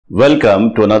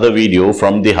Welcome to another video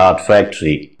from the Heart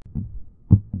Factory.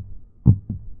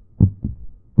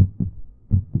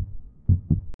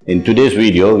 In today's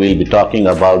video, we'll be talking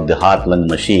about the heart-lung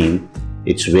machine,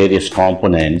 its various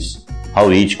components,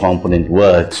 how each component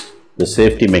works, the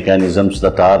safety mechanisms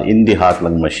that are in the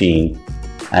heart-lung machine,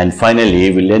 and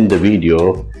finally, we'll end the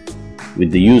video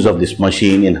with the use of this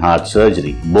machine in heart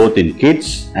surgery, both in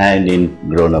kids and in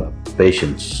grown-up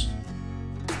patients.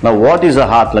 Now, what is a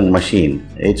heart-lung machine?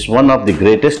 It's one of the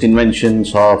greatest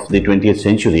inventions of the 20th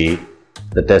century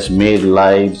that has made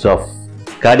lives of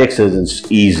cardiac surgeons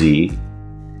easy.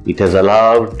 It has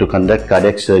allowed to conduct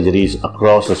cardiac surgeries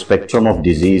across a spectrum of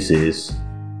diseases,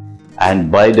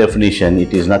 and by definition,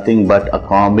 it is nothing but a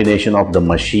combination of the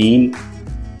machine,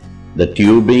 the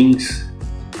tubings,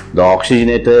 the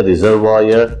oxygenator,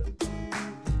 reservoir,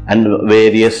 and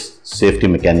various safety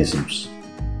mechanisms.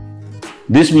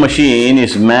 This machine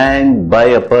is manned by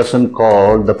a person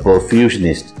called the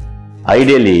perfusionist.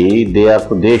 Ideally,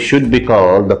 they should be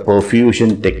called the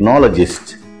perfusion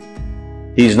technologist.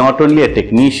 He is not only a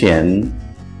technician,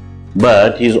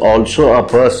 but he is also a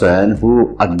person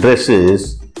who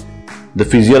addresses the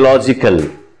physiological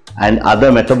and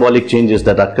other metabolic changes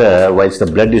that occur whilst the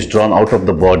blood is drawn out of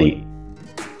the body.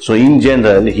 So in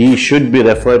general, he should be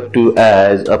referred to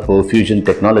as a perfusion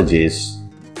technologist.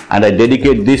 And I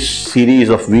dedicate this series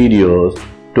of videos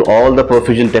to all the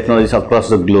perfusion technologists across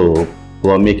the globe who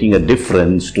are making a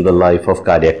difference to the life of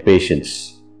cardiac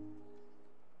patients.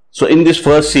 So in this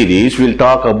first series, we'll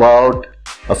talk about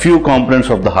a few components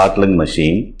of the heart-lung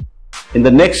machine. In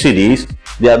the next series,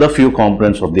 the other few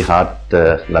components of the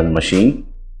heart-lung machine.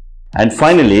 And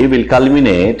finally, we'll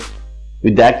culminate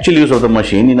with the actual use of the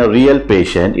machine in a real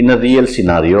patient, in a real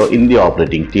scenario in the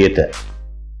operating theatre.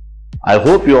 I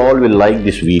hope you all will like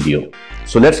this video.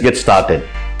 So let's get started.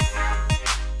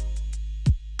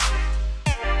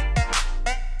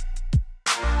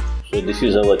 So this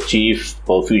is our chief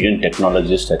perfusion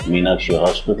technologist at Meenakshi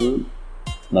Hospital.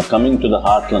 Now coming to the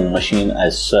heart-lung machine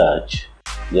as such,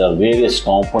 there are various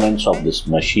components of this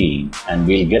machine and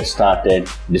we'll get started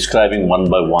describing one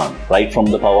by one. Right from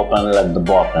the power panel at the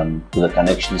bottom to the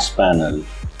connections panel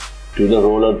to the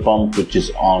roller pump which is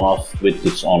on-off with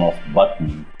its on-off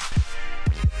button.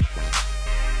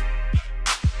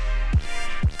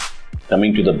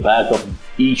 Coming to the back of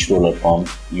each roller pump,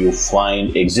 you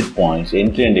find exit points,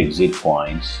 entry and exit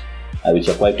points, which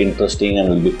are quite interesting and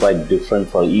will be quite different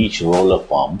for each roller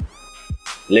pump.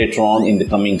 Later on in the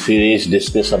coming series,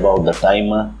 discuss about the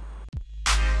timer,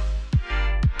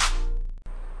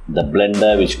 the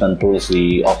blender which controls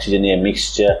the oxygenator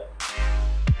mixture,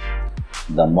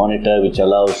 the monitor which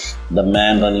allows the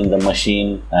man running the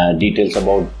machine details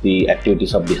about the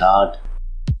activities of the heart.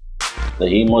 The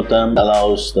hemotherm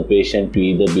allows the patient to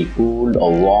either be cooled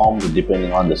or warmed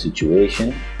depending on the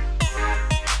situation.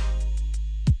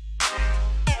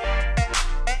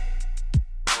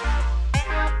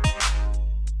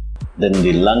 Then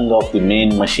the lung of the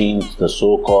main machine, the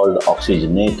so-called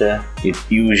oxygenator, it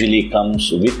usually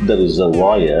comes with the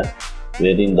reservoir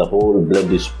wherein the whole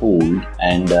blood is pooled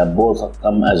and both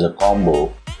come as a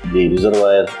combo. The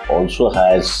reservoir also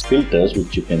has filters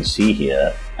which you can see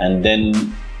here, and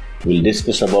then we'll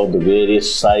discuss about the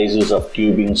various sizes of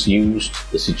tubings used,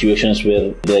 the situations where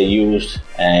they are used,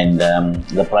 and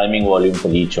the priming volume for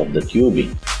each of the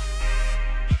tubing.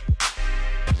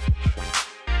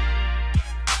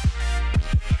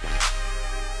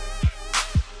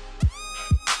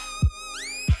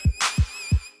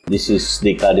 This is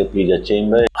the cardiopulmonary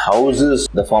chamber. Houses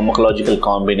the pharmacological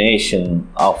combination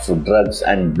of drugs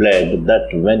and blood that,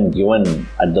 when given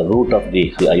at the root of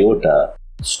the aorta,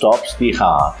 stops the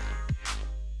heart.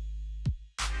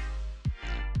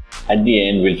 At the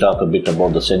end, we'll talk a bit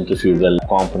about the centrifugal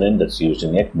component that's used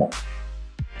in ECMO.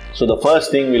 So the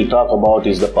first thing we'll talk about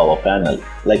is the power panel.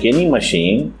 Like any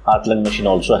machine, heart-lung machine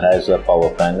also has a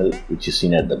power panel which is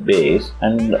seen at the base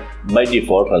and by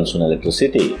default runs on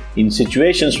electricity. In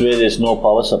situations where there is no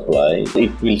power supply,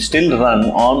 it will still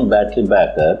run on battery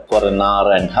backup for an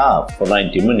hour and a half, for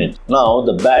 90 minutes. Now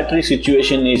the battery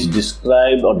situation is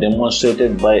described or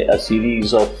demonstrated by a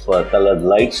series of colored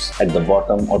lights at the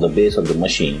bottom or the base of the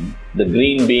machine. The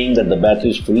green being that the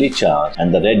battery is fully charged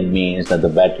and the red means that the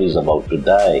battery is about to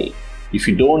die. If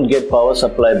you don't get power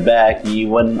supply back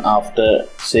even after,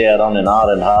 say, around an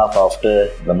hour and a half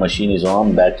after the machine is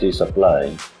on battery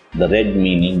supply, the red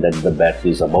meaning that the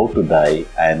battery is about to die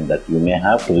and that you may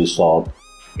have to resort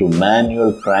to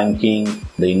manual cranking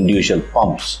the individual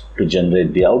pumps to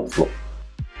generate the outflow.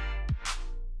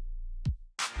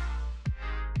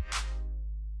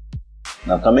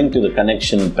 Now coming to the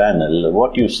connection panel,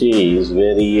 what you see is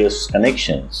various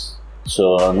connections.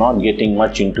 So not getting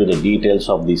much into the details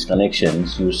of these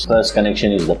connections, first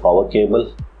connection is the power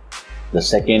cable. The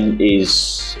second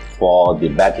is for the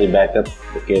battery backup,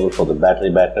 the cable for the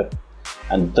battery backup.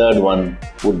 And third one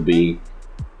would be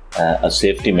a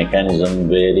safety mechanism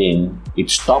wherein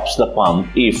it stops the pump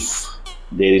if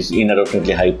there is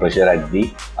inadvertently high pressure at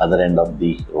the other end of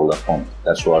the roller pump.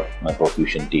 That's what my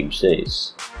perfusion team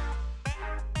says.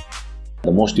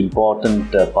 The most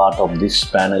important part of this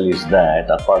panel is that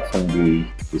apart from the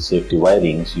safety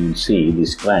wirings, you will see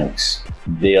these cranks.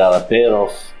 They are a pair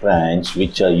of cranks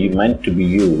which are meant to be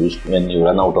used when you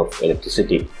run out of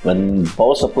electricity. When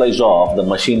power supply is off, the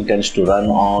machine tends to run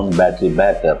on battery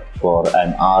backup for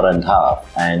an hour and a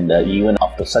half, and even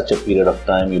after such a period of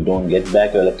time you don't get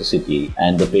back electricity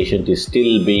and the patient is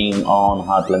still being on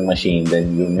heart-lung machine,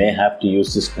 then you may have to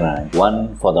use this crank.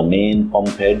 One for the main pump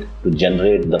head to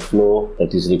generate the flow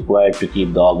that is required to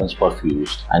keep the organs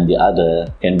perfused, and the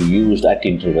other can be used at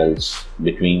intervals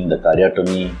between the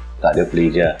cardiotomy,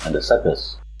 cardioplegia and the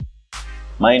suckers.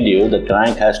 Mind you, the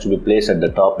crank has to be placed at the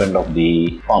top end of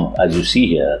the pump as you see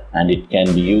here, and it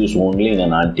can be used only in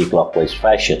an anti-clockwise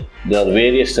fashion. There are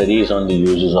various studies on the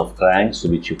uses of cranks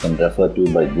which you can refer to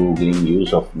by googling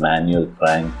use of manual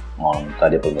crank on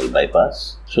cardiopulmonary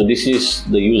bypass. So this is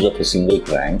the use of a single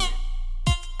crank.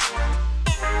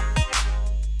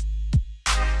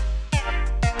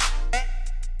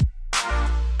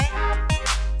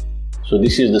 So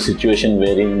this is the situation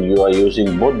wherein you are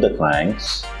using both the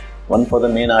cranks, one for the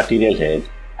main arterial head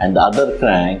and the other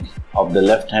crank of the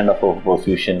left hand of our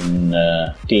perfusion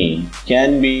team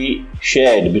can be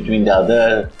shared between the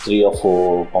other 3 or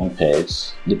 4 pump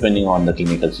heads depending on the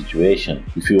clinical situation.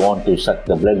 If you want to suck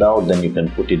the blood out, then you can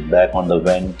put it back on the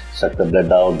vent, suck the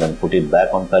blood out, then put it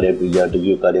back on cardioplegia to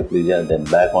give cardioplegia, then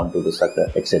back onto the sucker,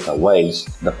 etc.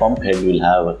 Whilst the pump head will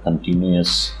have a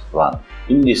continuous run.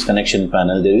 In this connection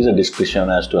panel, there is a description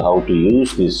as to how to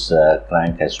use this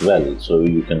crank as well, so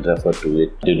you can refer to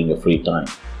it during your free time.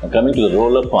 Now coming to the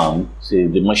roller pump, see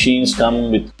the machines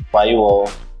come with 4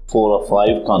 or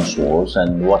 5 consoles,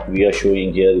 and what we are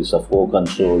showing here is a 4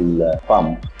 console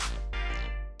pump.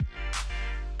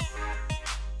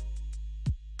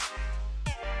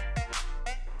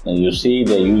 Now you see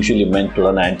they're usually meant to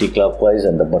run anti-clockwise,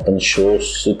 and the button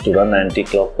shows it to run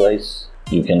anti-clockwise.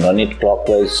 You can run it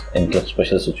clockwise in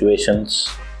special situations.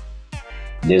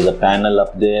 There's a panel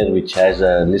up there which has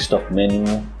a list of menu,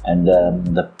 and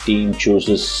the team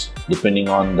chooses depending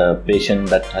on the patient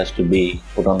that has to be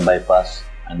put on bypass,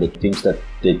 and the things that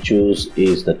they choose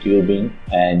is the tubing,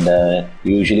 and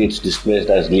usually it's displayed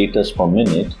as liters per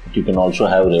minute, but you can also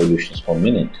have revolutions per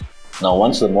minute. Now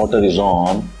once the motor is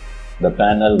on, the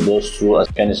panel goes through a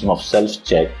mechanism of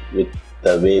self-check with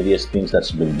the various things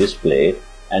that's been displayed.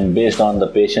 And based on the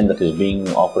patient that is being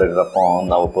operated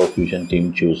upon, our perfusion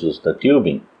team chooses the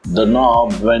tubing. The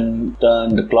knob, when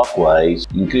turned clockwise,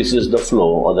 increases the flow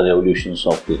or the revolutions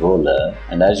of the roller.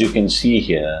 And as you can see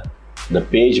here, the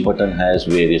page button has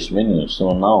various menus.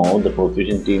 So now the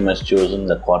perfusion team has chosen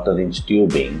the 1/4 inch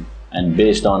tubing, and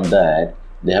based on that,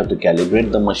 they have to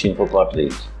calibrate the machine for 1/4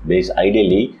 inch.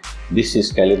 Ideally, this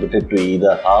is calibrated to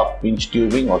either 1/2 inch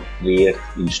tubing or 3/8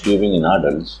 inch tubing in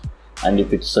adults. And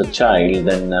if it's a child,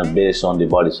 then based on the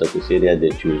body surface area, they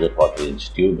choose a 1/4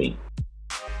 inch tubing.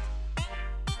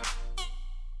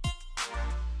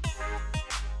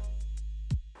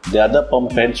 The other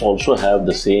pump heads also have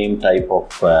the same type of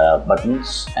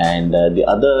buttons, and the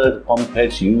other pump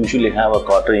heads usually have a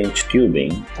 1/4 inch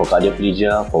tubing for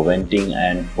cardioplegia, for venting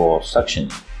and for suction.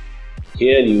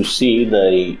 Here you see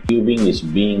the tubing is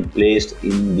being placed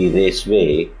in the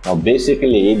raceway. Now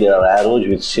basically there are arrows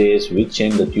which says which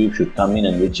end the tube should come in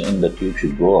and which end the tube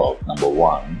should go out, number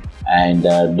 1. And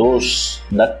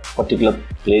that particular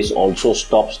place also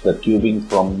stops the tubing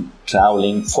from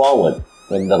traveling forward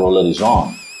when the roller is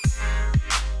on.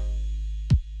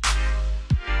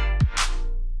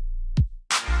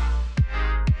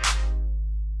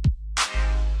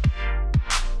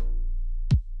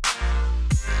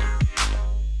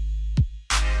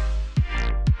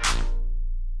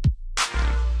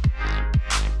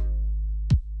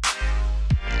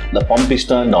 The pump is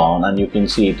turned on and you can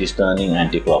see it is turning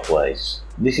anti-clockwise.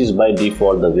 This is by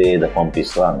default the way the pump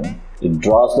is run. It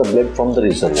draws the blood from the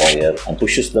reservoir and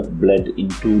pushes the blood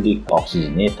into the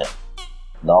oxygenator.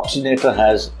 The oxygenator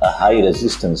has a high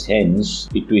resistance, hence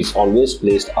it is always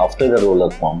placed after the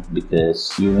roller pump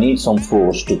because you need some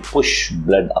force to push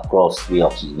blood across the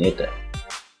oxygenator.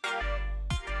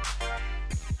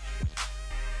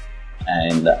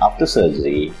 And after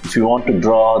surgery, if you want to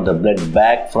draw the blood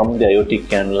back from the aortic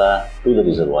cannula to the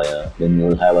reservoir, then you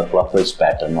will have a clockwise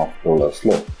pattern of roller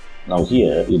flow. Now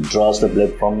here, it draws the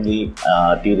blood from the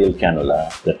arterial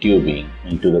cannula, the tubing,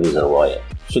 into the reservoir.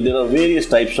 So there are various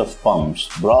types of pumps.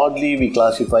 Broadly, we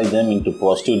classify them into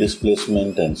positive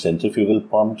displacement and centrifugal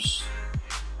pumps.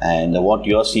 And what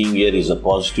you are seeing here is a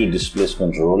positive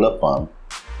displacement roller pump.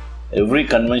 Every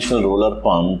conventional roller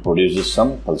pump produces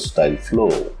some pulsatile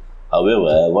flow.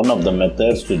 However, one of the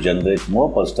methods to generate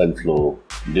more pulsatile flow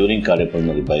during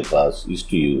cardiopulmonary bypass is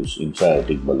to use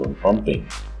intra-aortic balloon pumping.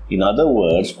 In other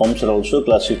words, pumps are also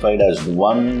classified as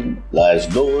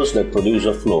those that produce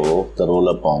a flow, the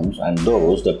roller pumps, and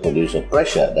those that produce a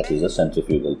pressure, that is a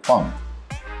centrifugal pump.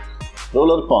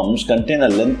 Roller pumps contain a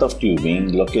length of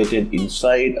tubing located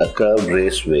inside a curved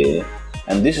raceway,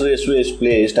 and this raceway is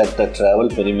placed at the travel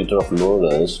perimeter of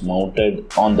rollers mounted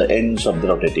on the ends of the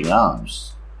rotating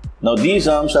arms. Now these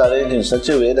arms are arranged in such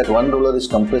a way that one roller is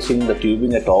compressing the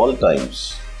tubing at all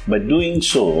times. By doing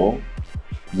so,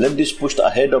 blood is pushed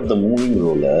ahead of the moving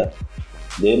roller,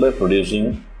 thereby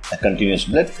producing a continuous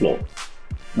blood flow.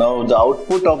 Now the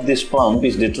output of this pump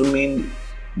is determined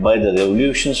by the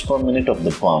revolutions per minute of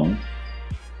the pump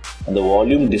and the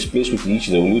volume displaced with each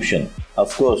revolution.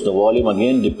 Of course, the volume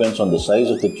again depends on the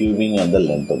size of the tubing and the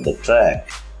length of the track.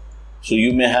 So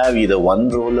you may have either one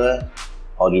roller,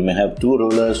 or you may have two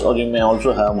rollers, or you may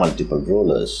also have multiple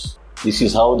rollers. This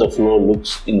is how the flow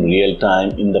looks in real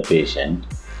time in the patient.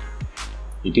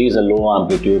 It is a low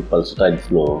amplitude pulsatile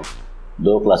flow,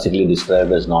 though classically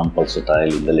described as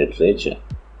non-pulsatile in the literature.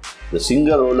 The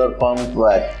single roller pump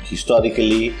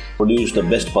historically produced the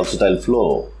best pulsatile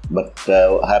flow, but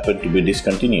happened to be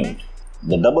discontinued.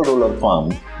 The double roller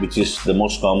pump, which is the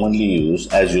most commonly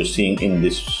used, as you're seeing in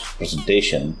this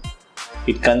presentation,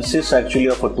 it consists actually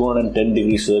of a 210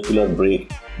 degree circular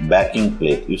backing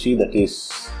plate. You see, that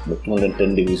is the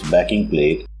 210 degrees backing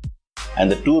plate, and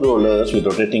the two rollers with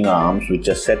rotating arms which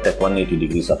are set at 180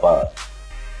 degrees apart.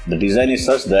 The design is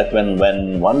such that when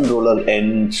one roller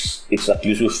ends its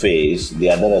occlusive phase,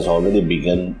 the other has already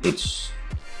begun its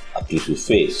occlusive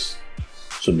phase.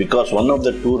 So because one of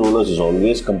the two rollers is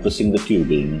always compressing the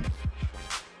tubing,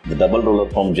 the double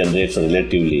roller pump generates a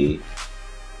relatively,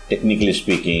 technically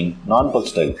speaking,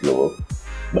 non-pulsatile flow,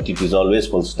 but it is always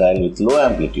pulsatile with low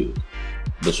amplitude.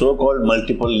 The so-called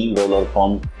multiple roller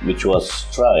pump, which was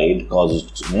tried,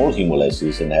 caused more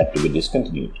hemolysis and had to be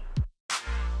discontinued.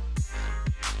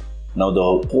 Now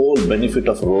the whole benefit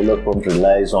of roller pump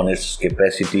relies on its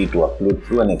capacity to occlude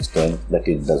to an extent that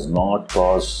it does not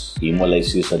cause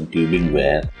hemolysis and tubing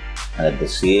wear, and at the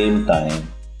same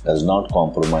time does not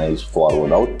compromise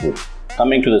forward output.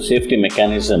 Coming to the safety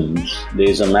mechanisms, there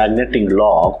is a magnetic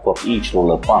lock for each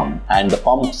roller pump, and the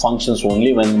pump functions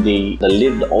only when the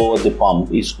lid over the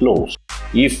pump is closed.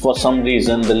 If for some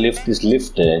reason the lift is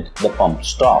lifted, the pump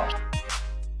stops.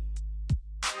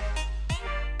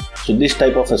 So this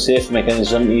type of a safe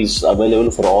mechanism is available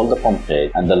for all the pump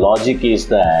heads, and the logic is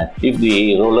that if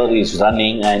the roller is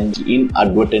running and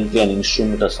inadvertently an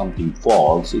instrument or something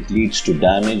falls, it leads to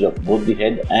damage of both the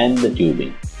head and the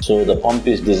tubing. So the pump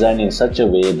is designed in such a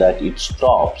way that it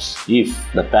stops if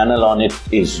the panel on it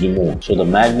is removed. So the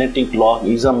magnetic lock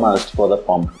is a must for the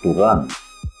pump to run.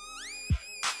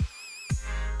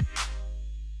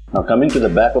 Now coming to the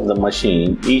back of the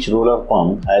machine, each roller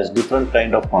pump has different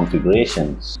kind of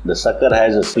configurations. The sucker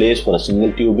has a place for a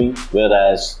single tubing,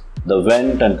 whereas the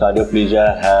vent and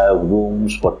cardioplegia have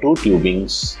rooms for two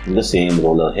tubings in the same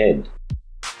roller head.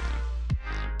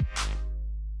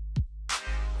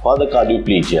 For the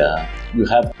cardioplegia, you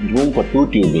have room for two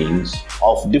tubings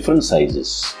of different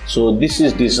sizes. So this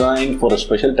is designed for a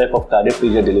special type of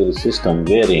cardioplegia delivery system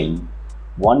wherein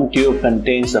one tube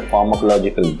contains a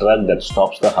pharmacological drug that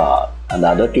stops the heart, and the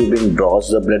other tubing draws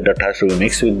the blood that has to be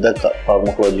mixed with the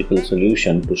pharmacological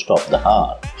solution to stop the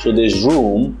heart. So there is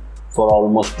room for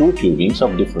almost two tubings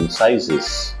of different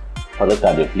sizes for the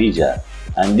cardioplegia.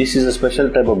 And this is a special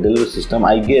type of delivery system.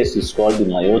 I guess it's called the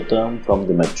myotherm from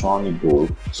the Medtronic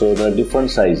group. So there are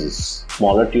different sizes,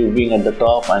 smaller tubing at the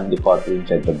top and the cartridge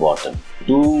at the bottom.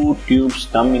 Two tubes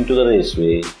come into the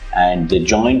raceway and they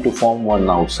join to form one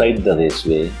outside the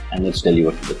raceway, and it's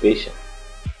delivered to the patient.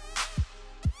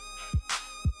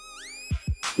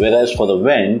 Whereas for the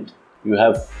vent, you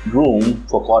have room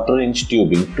for quarter-inch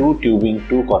tubing,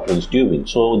 two quarter-inch tubing.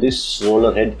 So this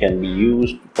roller head can be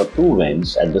used for two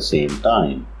vents at the same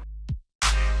time.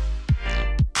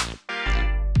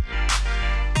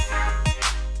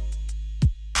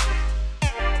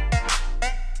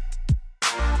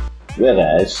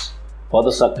 Whereas for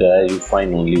the sucker, you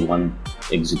find only one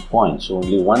exit points. So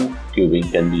only one tubing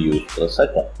can be used per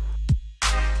second.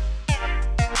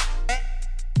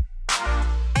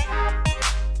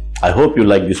 I hope you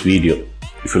like this video.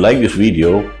 If you like this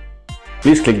video,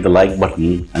 please click the like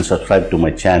button and subscribe to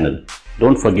my channel.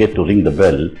 Don't forget to ring the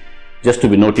bell just to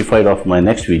be notified of my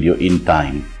next video in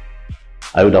time.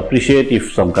 I would appreciate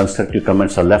if some constructive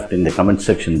comments are left in the comment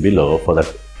section below for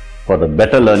the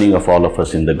better learning of all of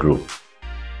us in the group.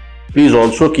 Please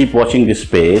also keep watching this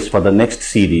space for the next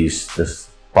series, this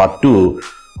part 2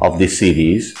 of this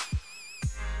series,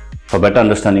 for better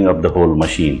understanding of the whole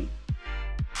machine.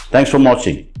 Thanks for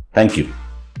watching. Thank you.